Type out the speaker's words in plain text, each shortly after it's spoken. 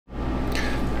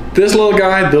This little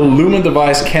guy, the Lumen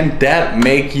device, can that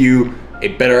make you a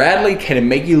better athlete? Can it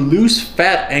make you lose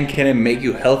fat? And can it make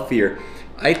you healthier?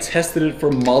 I tested it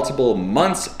for multiple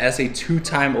months as a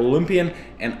 2-time Olympian,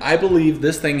 and I believe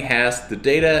this thing has the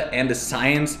data and the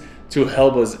science to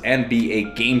help us and be a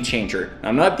game changer.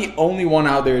 I'm not the only one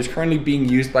out there. It's currently being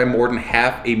used by more than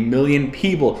 500,000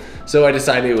 people. So I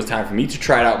decided it was time for me to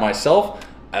try it out myself.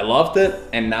 I loved it,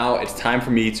 and now it's time for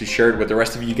me to share it with the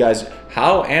rest of you guys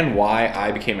how and why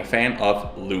I became a fan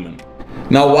of Lumen.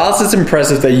 Now, whilst it's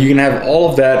impressive that you can have all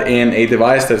of that in a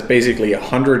device that's basically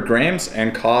 100 grams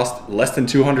and cost less than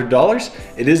 $200,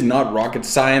 it is not rocket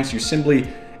science. You simply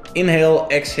inhale,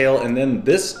 exhale, and then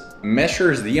this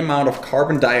measures the amount of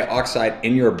carbon dioxide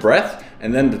in your breath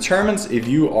and then determines if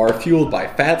you are fueled by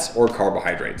fats or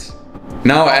carbohydrates.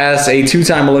 Now, as a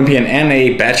 2-time Olympian and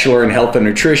a bachelor in health and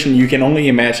nutrition, you can only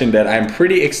imagine that I'm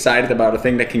pretty excited about a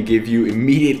thing that can give you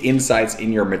immediate insights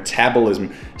in your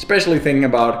metabolism, especially thinking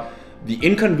about the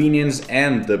inconvenience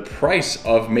and the price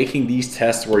of making these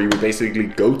tests where you would basically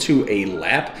go to a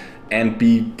lab and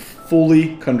be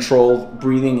fully controlled,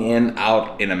 breathing in,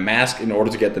 out in a mask in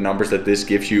order to get the numbers that this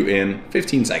gives you in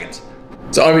 15 seconds.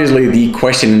 So obviously the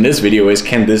question in this video is,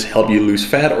 can this help you lose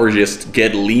fat or just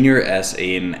get leaner as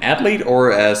an athlete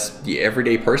or as the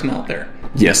everyday person out there?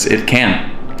 Yes, it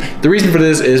can. The reason for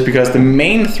this is because the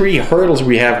main 3 hurdles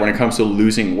we have when it comes to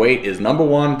losing weight is, number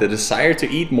 1, the desire to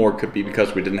eat more. Could be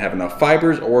because we didn't have enough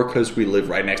fibers or because we live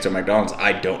right next to McDonald's.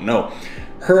 I don't know.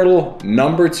 Hurdle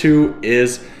number 2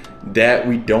 is that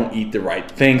we don't eat the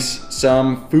right things.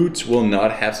 Some foods will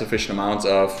not have sufficient amounts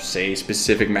of, say,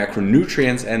 specific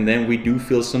macronutrients, and then we do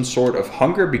feel some sort of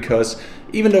hunger because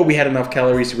even though we had enough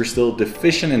calories, we're still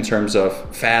deficient in terms of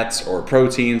fats or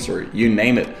proteins or you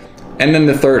name it. And then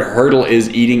the 3rd hurdle is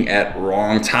eating at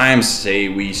wrong times. Say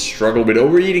we struggle with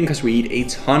overeating because we eat a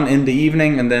ton in the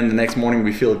evening, and then the next morning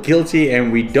we feel guilty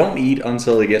and we don't eat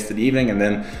until it gets to the evening, and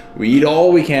then we eat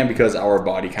all we can because our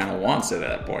body kind of wants it at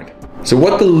that point. So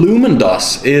what the Lumen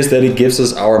does is that it gives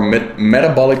us our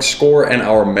metabolic score and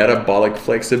our metabolic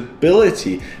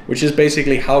flexibility, which is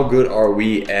basically how good are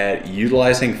we at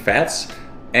utilizing fats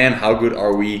and how good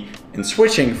are we in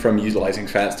switching from utilizing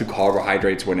fats to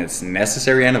carbohydrates when it's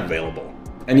necessary and available.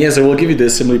 And yes, I will give you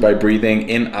this simply by breathing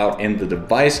in, out in the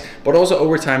device, but also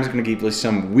over time it's going to give you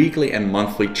some weekly and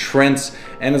monthly trends,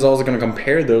 and it's also going to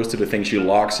compare those to the things you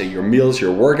log, say your meals,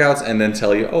 your workouts, and then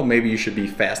tell you, oh, maybe you should be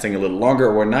fasting a little longer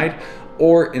overnight,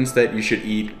 or instead you should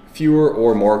eat fewer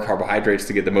or more carbohydrates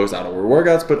to get the most out of your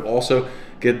workouts, but also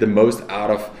get the most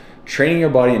out of training your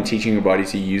body and teaching your body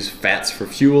to use fats for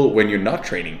fuel when you're not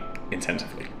training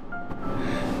intensively.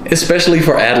 Especially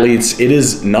for athletes, it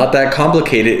is not that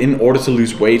complicated. In order to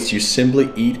lose weight, you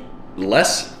simply eat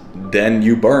less than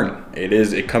you burn.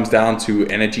 It comes down to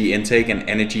energy intake and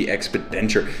energy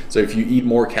expenditure. So if you eat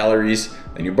more calories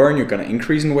than you burn, you're going to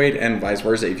increase in weight, and vice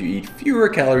versa. If you eat fewer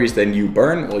calories than you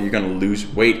burn, well, you're going to lose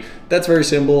weight. That's very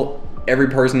simple. Every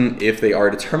person, if they are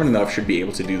determined enough, should be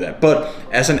able to do that. But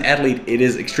as an athlete, it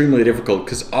is extremely difficult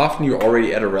because often you're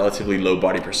already at a relatively low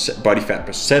body fat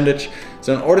percentage.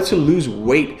 So in order to lose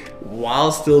weight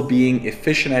while still being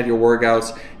efficient at your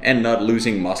workouts and not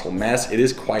losing muscle mass, it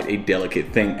is quite a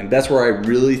delicate thing. And that's where I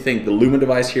really think the Lumen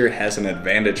device here has an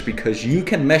advantage, because you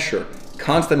can measure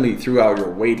constantly throughout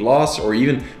your weight loss or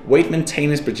even weight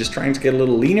maintenance, but just trying to get a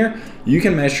little leaner. You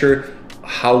can measure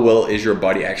how well is your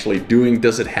body actually doing.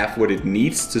 Does it have what it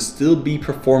needs to still be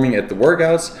performing at the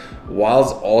workouts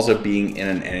whilst also being in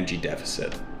an energy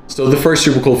deficit? So the first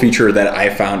super cool feature that I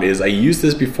found is I use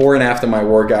this before and after my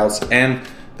workouts, and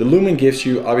the Lumen gives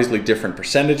you obviously different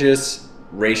percentages,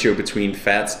 ratio between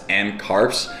fats and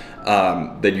carbs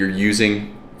that you're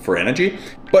using for energy,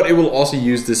 but it will also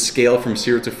use this scale from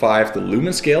 0 to 5, the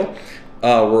Lumen scale,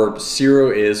 where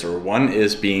 0 is, or 1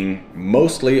 is being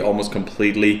mostly, almost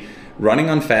completely running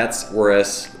on fats,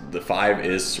 whereas the 5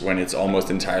 is when it's almost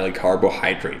entirely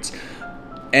carbohydrates.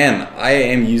 And I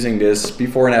am using this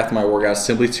before and after my workouts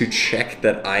simply to check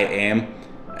that I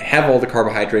have all the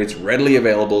carbohydrates readily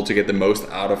available to get the most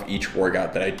out of each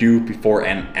workout that I do before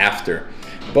and after.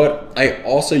 But I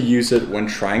also use it when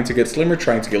trying to get slimmer,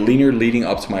 trying to get leaner, leading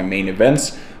up to my main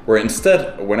events, where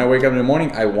instead, when I wake up in the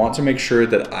morning, I want to make sure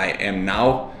that I am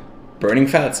now burning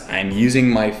fats. I'm using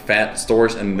my fat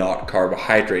stores and not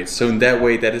carbohydrates. So in that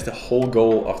way, that is the whole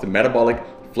goal of the metabolic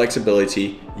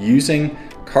flexibility, using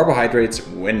carbohydrates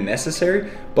when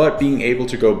necessary, but being able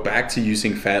to go back to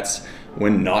using fats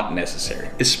when not necessary.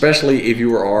 Especially if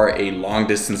you are a long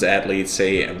distance athlete,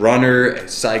 say a runner, a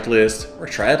cyclist, or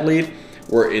triathlete,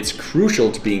 where it's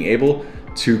crucial to being able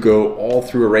to go all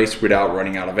through a race without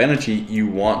running out of energy. You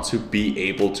want to be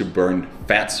able to burn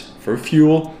fats for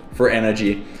fuel, for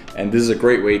energy. And this is a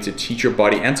great way to teach your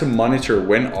body and to monitor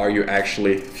when are you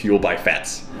actually fueled by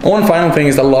fats. One final thing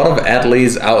is a lot of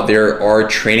athletes out there are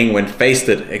training when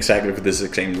fasted, exactly for this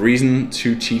same reason,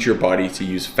 to teach your body to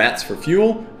use fats for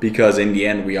fuel, because in the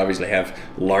end we obviously have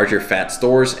larger fat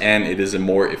stores and it is a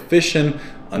more efficient,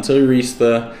 until you reach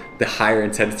the higher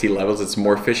intensity levels, it's a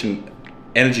more efficient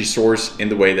energy source in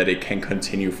the way that it can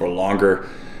continue for longer.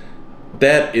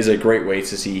 That is a great way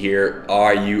to see here,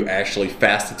 are you actually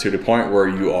fasted to the point where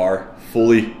you are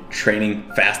fully training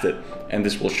fasted? And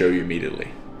this will show you immediately.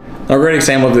 Now, a great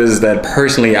example of this is that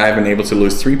personally I've been able to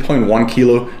lose 3.1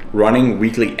 kilo running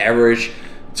weekly average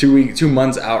 2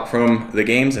 months out from the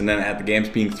games, and then at the games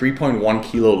being 3.1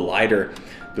 kilo lighter.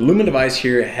 The LUMEN device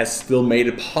here has still made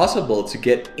it possible to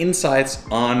get insights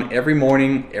on every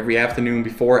morning, every afternoon,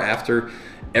 before, after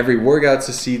every workout,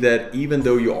 to see that even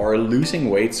though you are losing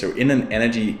weight, so in an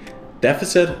energy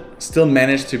deficit, still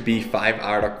manage to be 5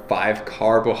 out of 5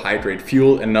 carbohydrate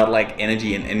fuel and not like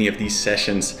energy in any of these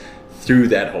sessions through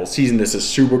that whole season. This is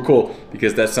super cool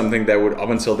because that's something that would up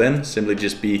until then simply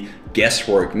just be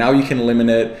guesswork. Now you can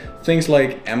eliminate things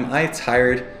like, am I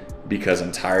tired because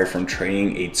I'm tired from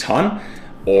training a ton,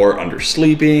 or under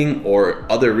sleeping, or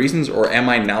other reasons, or am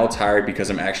I now tired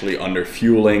because I'm actually under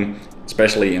fueling,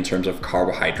 especially in terms of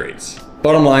carbohydrates.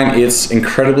 Bottom line, it's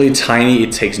incredibly tiny.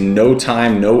 It takes no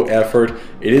time, no effort.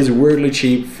 It is weirdly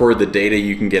cheap for the data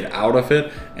you can get out of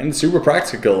it, and it's super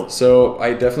practical. So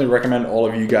I definitely recommend all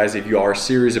of you guys, if you are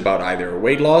serious about either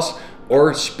weight loss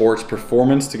or sports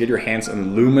performance, to get your hands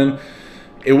on LUMEN.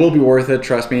 It will be worth it,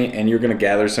 trust me, and you're gonna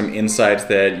gather some insights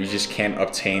that you just can't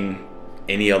obtain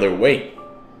any other way.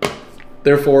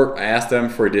 Therefore, I asked them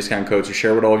for a discount code to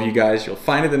share with all of you guys. You'll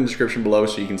find it in the description below,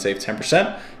 so you can save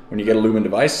 10% when you get a LUMEN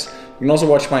device. You can also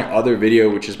watch my other video,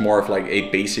 which is more of like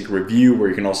a basic review, where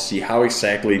you can also see how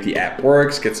exactly the app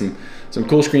works, get some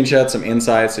cool screenshots, some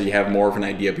insights, so you have more of an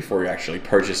idea before you actually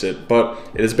purchase it. But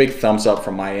it is a big thumbs up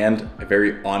from my end, a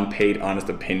very unpaid, honest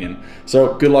opinion.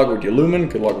 So good luck with your LUMEN,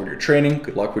 good luck with your training,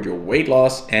 good luck with your weight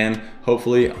loss, and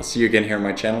hopefully I'll see you again here on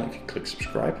my channel if you click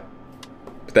subscribe.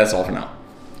 But that's all for now.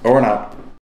 Over and out.